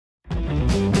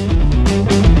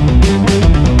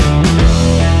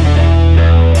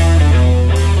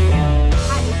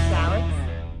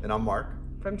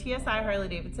from TSI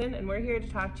Harley-Davidson, and we're here to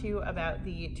talk to you about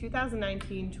the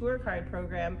 2019 Tour Card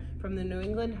Program from the New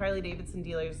England Harley-Davidson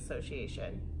Dealers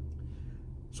Association.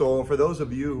 So for those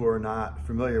of you who are not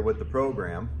familiar with the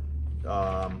program,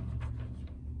 all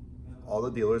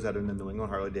the dealers that are in the New England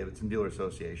Harley-Davidson Dealer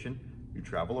Association, you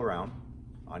travel around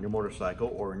on your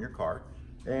motorcycle or in your car,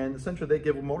 and essentially they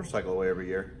give a motorcycle away every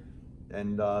year,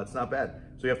 and it's not bad.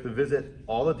 So you have to visit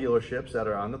all the dealerships that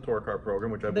are on the Tour Card Program,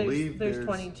 which I believe there's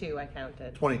 22, I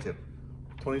counted.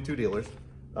 22 dealers.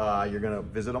 You're gonna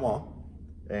visit them all,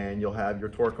 and you'll have your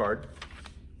Tour Card,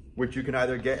 which you can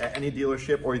either get at any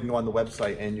dealership or you can go on the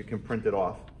website and you can print it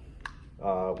off,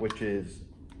 which is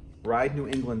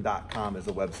ridenewengland.com is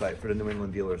the website for the New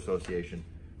England Dealer Association.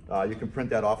 You can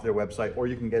print that off their website, or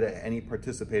you can get it at any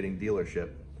participating dealership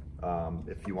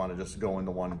if you want to just go into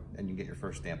one and you get your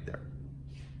first stamp there.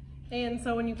 And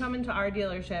so when you come into our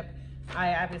dealership,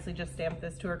 I obviously just stamped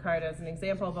this tour card as an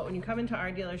example, but when you come into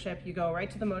our dealership, you go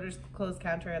right to the motors closed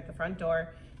counter at the front door.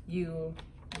 You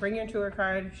bring your tour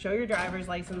card, show your driver's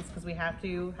license, because we have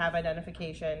to have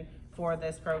identification for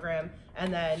this program,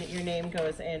 and then your name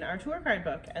goes in our tour card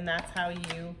book, and that's how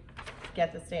you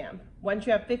get the stamp. Once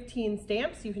you have 15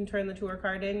 stamps, you can turn the tour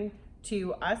card in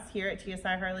to us here at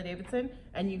TSI Harley-Davidson,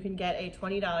 and you can get a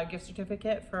 $20 gift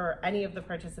certificate for any of the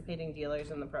participating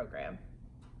dealers in the program.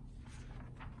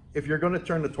 If you're going to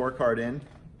turn the tour card in,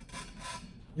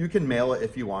 you can mail it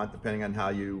if you want, depending on how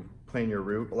you plan your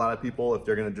route. A lot of people, if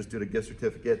they're going to just do the gift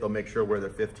certificate, they'll make sure where their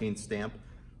 15th stamp.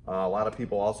 A lot of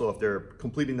people also, if they're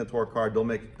completing the tour card,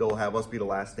 they'll have us be the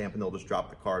last stamp, and they'll just drop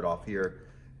the card off here,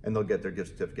 and they'll get their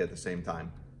gift certificate at the same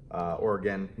time. Or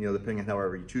again, depending on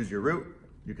however you choose your route,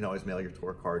 you can always mail your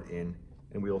tour card in,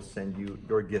 and we'll send you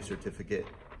your gift certificate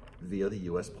via the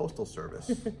U.S. Postal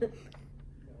Service.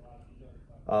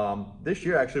 This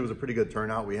year actually was a pretty good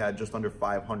turnout. We had just under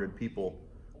 500 people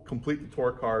complete the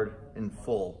tour card in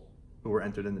full who were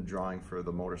entered in the drawing for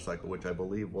the motorcycle, which I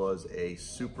believe was a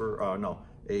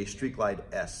Street Glide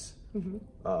S.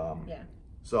 Yeah.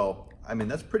 So, I mean,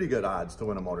 that's pretty good odds to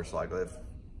win a motorcycle.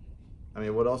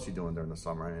 What else are you doing during the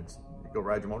summer? You go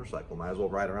ride your motorcycle. Might as well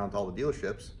ride around to all the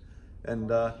dealerships and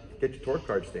get your tour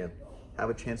card stamped. Have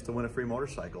a chance to win a free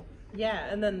motorcycle.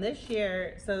 Yeah, and then this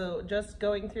year, so just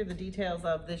going through the details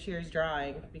of this year's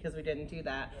drawing, because we didn't do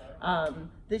that.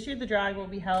 This year the drawing will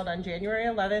be held on January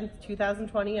 11th,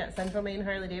 2020 at Central Maine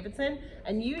Harley-Davidson.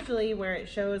 And usually where it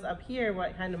shows up here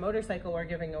what kind of motorcycle we're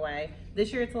giving away,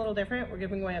 this year it's a little different. We're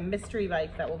giving away a mystery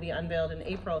bike that will be unveiled in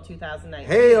April 2019.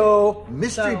 Hey-o,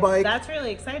 mystery bike. That's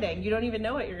really exciting. You don't even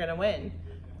know what you're gonna win.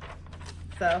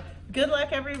 So good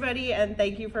luck everybody, and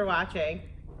thank you for watching.